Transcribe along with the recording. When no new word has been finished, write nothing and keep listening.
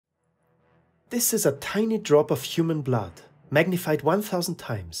This is a tiny drop of human blood, magnified 1000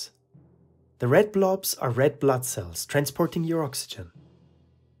 times. The red blobs are red blood cells transporting your oxygen.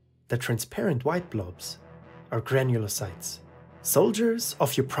 The transparent white blobs are granulocytes, soldiers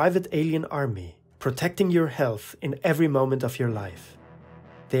of your private alien army, protecting your health in every moment of your life.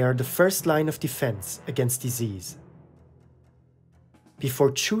 They are the first line of defense against disease.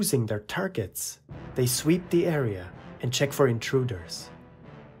 Before choosing their targets, they sweep the area and check for intruders.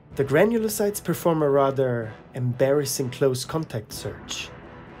 The granulocytes perform a rather embarrassing close contact search,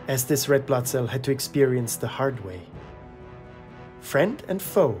 as this red blood cell had to experience the hard way. Friend and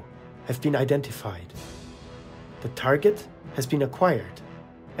foe have been identified. The target has been acquired,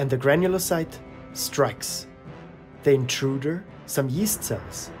 and the granulocyte strikes. The intruder, some yeast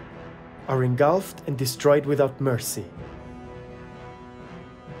cells, are engulfed and destroyed without mercy.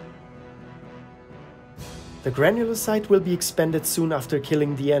 The granulocyte will be expended soon after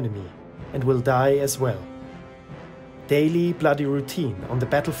killing the enemy and will die as well. Daily bloody routine on the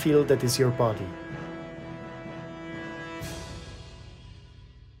battlefield that is your body.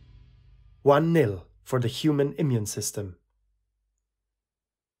 1-0 for the human immune system.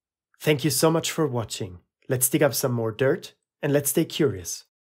 Thank you so much for watching. Let's dig up some more dirt and let's stay curious.